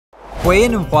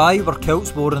When and why were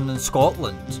kilts worn in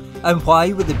Scotland, and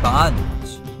why were they banned?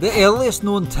 The earliest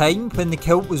known time when the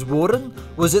kilt was worn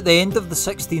was at the end of the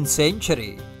 16th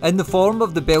century, in the form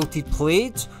of the belted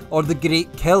plaid or the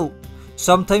Great Kilt,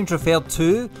 sometimes referred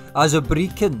to as a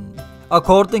breacan.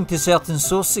 According to certain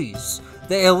sources,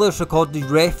 the earliest recorded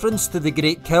reference to the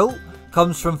Great Kilt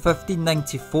comes from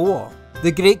 1594.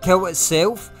 The Great Kilt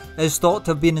itself is thought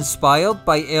to have been inspired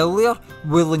by earlier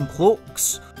woollen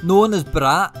cloaks, known as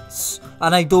brats,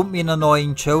 and I don't mean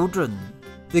annoying children.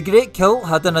 The Great Kilt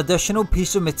had an additional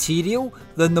piece of material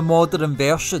than the modern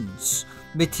versions,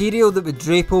 material that would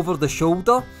drape over the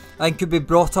shoulder and could be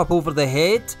brought up over the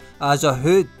head as a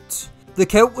hood. The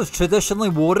kilt was traditionally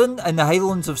worn in the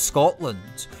Highlands of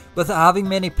Scotland, with it having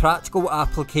many practical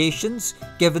applications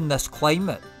given this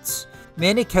climate.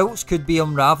 Many kilts could be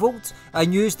unravelled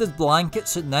and used as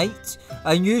blankets at night,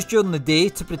 and used during the day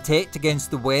to protect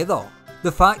against the weather.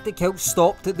 The fact that kilts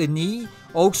stopped at the knee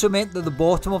also meant that the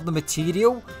bottom of the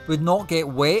material would not get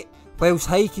wet whilst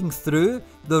hiking through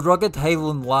the rugged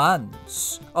Highland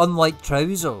lands, unlike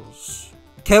trousers.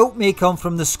 Kilt may come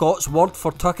from the Scots word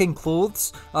for tucking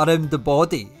clothes around the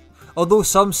body, although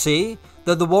some say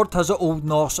that the word has an Old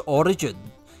Norse origin,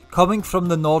 coming from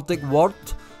the Nordic word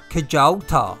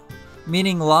kjalta,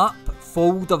 meaning lap,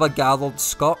 fold of a gathered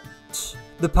skirt.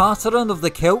 The pattern of the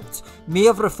kilt may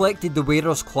have reflected the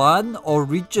wearer's clan or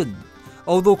region,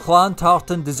 although clan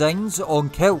tartan designs on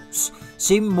kilts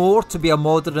seem more to be a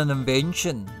modern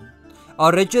invention.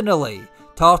 Originally,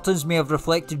 tartans may have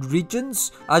reflected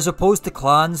regions as opposed to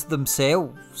clans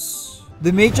themselves.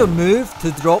 The major move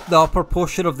to drop the upper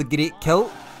portion of the Great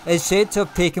Kilt is said to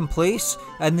have taken place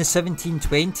in the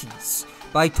 1720s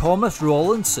by Thomas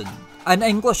Rawlinson, an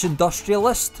English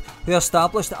industrialist who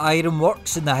established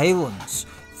ironworks in the Highlands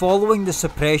following the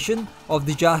suppression of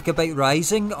the Jacobite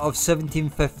Rising of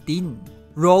 1715.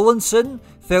 Rawlinson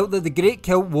felt that the Great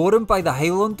Kilt worn by the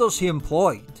Highlanders he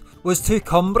employed was too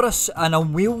cumbrous and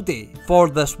unwieldy for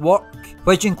this work,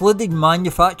 which included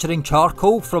manufacturing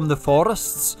charcoal from the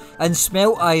forests and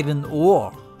smelt iron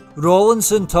ore.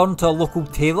 Rawlinson turned to a local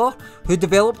tailor who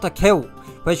developed a kilt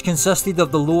which consisted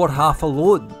of the lower half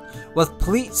alone, with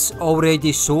pleats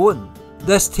already sewn.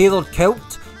 This tailored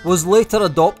kilt was later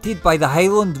adopted by the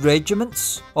Highland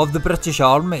regiments of the British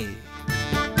Army.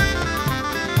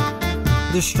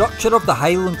 The structure of the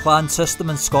Highland clan system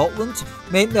in Scotland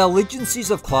meant the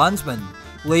allegiances of clansmen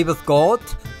lay with God,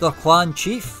 their clan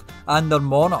chief and their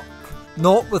monarch,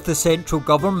 not with the central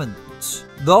government.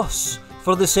 Thus,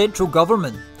 for the central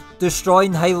government,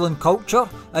 destroying Highland culture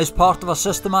as part of a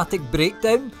systematic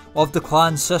breakdown of the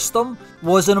clan system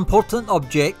was an important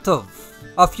objective.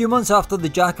 A few months after the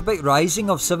Jacobite Rising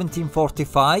of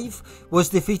 1745 was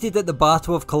defeated at the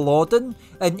Battle of Culloden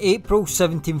in April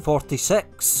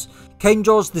 1746, King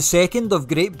George II of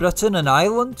Great Britain and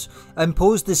Ireland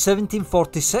imposed the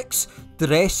 1746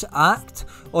 Dress Act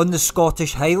on the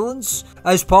Scottish Highlands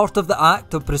as part of the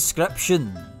Act of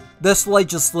Prescription. This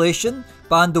legislation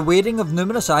banned the wearing of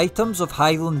numerous items of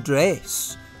Highland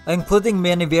dress, including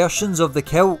many versions of the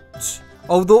kilt,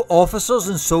 although officers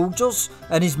and soldiers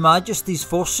in His Majesty's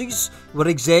forces were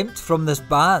exempt from this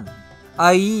ban,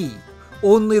 i.e.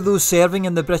 only those serving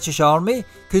in the British Army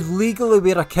could legally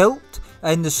wear a kilt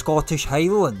in the Scottish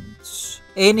Highlands.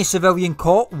 Any civilian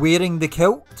caught wearing the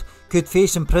kilt could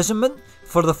face imprisonment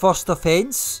for the first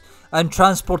offence and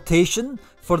transportation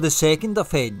for the second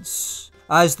offence,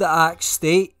 as the Act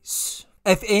states.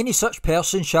 If any such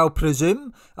person shall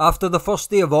presume, after the 1st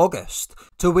day of August,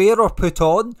 to wear or put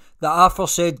on the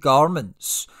aforesaid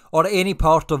garments, or any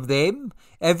part of them,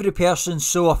 every person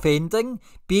so offending,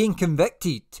 being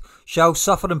convicted, shall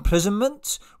suffer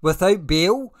imprisonment without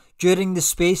bail during the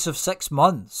space of 6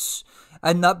 months,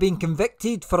 and that being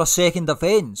convicted for a second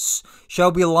offence,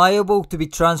 shall be liable to be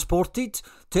transported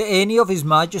to any of His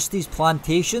Majesty's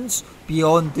plantations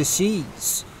beyond the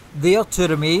seas, there to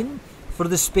remain for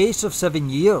the space of 7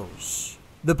 years.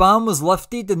 The ban was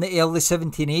lifted in the early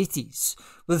 1780s,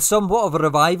 with somewhat of a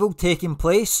revival taking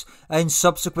place in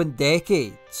subsequent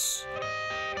decades.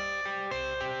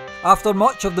 After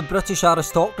much of the British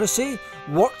aristocracy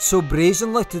worked so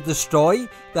brazenly to destroy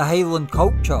the Highland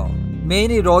culture,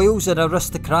 many royals and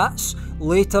aristocrats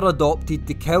later adopted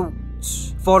the kilt.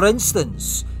 For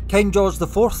instance, King George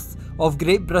IV of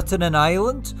Great Britain and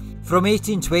Ireland from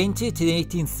 1820 to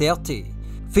 1830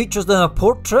 features in a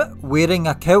portrait wearing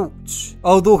a kilt,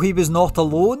 although he was not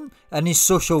alone in his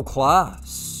social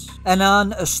class. In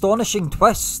an astonishing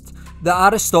twist, the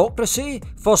aristocracy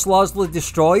first largely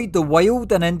destroyed the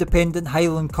wild and independent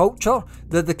Highland culture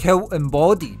that the kilt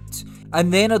embodied,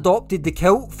 and then adopted the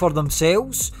kilt for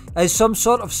themselves as some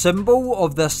sort of symbol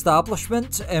of the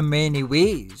establishment in many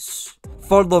ways.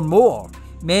 Furthermore,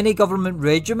 many government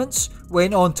regiments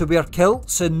went on to wear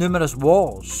kilts in numerous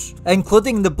wars,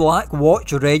 including the Black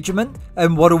Watch Regiment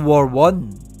in World War I.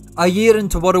 A year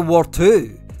into World War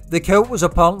II, the kilt was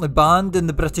apparently banned in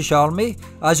the British Army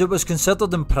as it was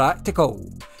considered impractical,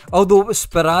 although it was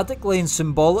sporadically and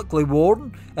symbolically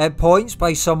worn at points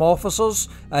by some officers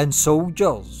and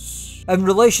soldiers. In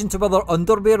relation to whether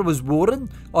underwear was worn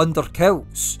under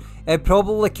kilts, it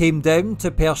probably came down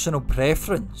to personal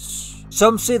preference.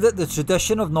 Some say that the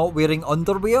tradition of not wearing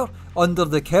underwear under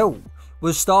the kilt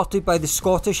was started by the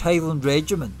Scottish Highland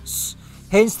regiments,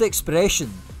 hence the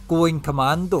expression going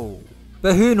commando.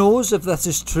 But who knows if this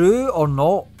is true or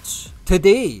not.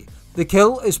 Today, the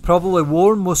kilt is probably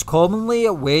worn most commonly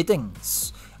at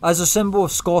weddings, as a symbol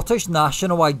of Scottish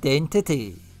national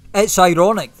identity. It's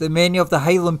ironic that many of the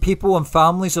Highland people and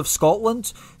families of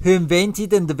Scotland who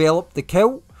invented and developed the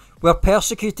kilt were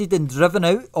persecuted and driven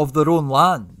out of their own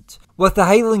land, with the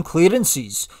Highland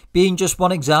clearances being just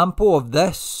one example of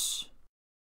this.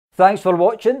 Thanks for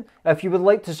watching. If you would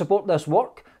like to support this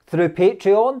work through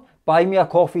Patreon,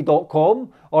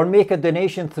 buymeacoffee.com, or make a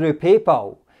donation through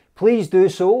PayPal, please do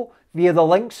so via the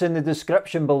links in the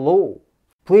description below.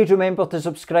 Please remember to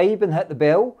subscribe and hit the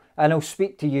bell, and I'll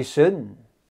speak to you soon.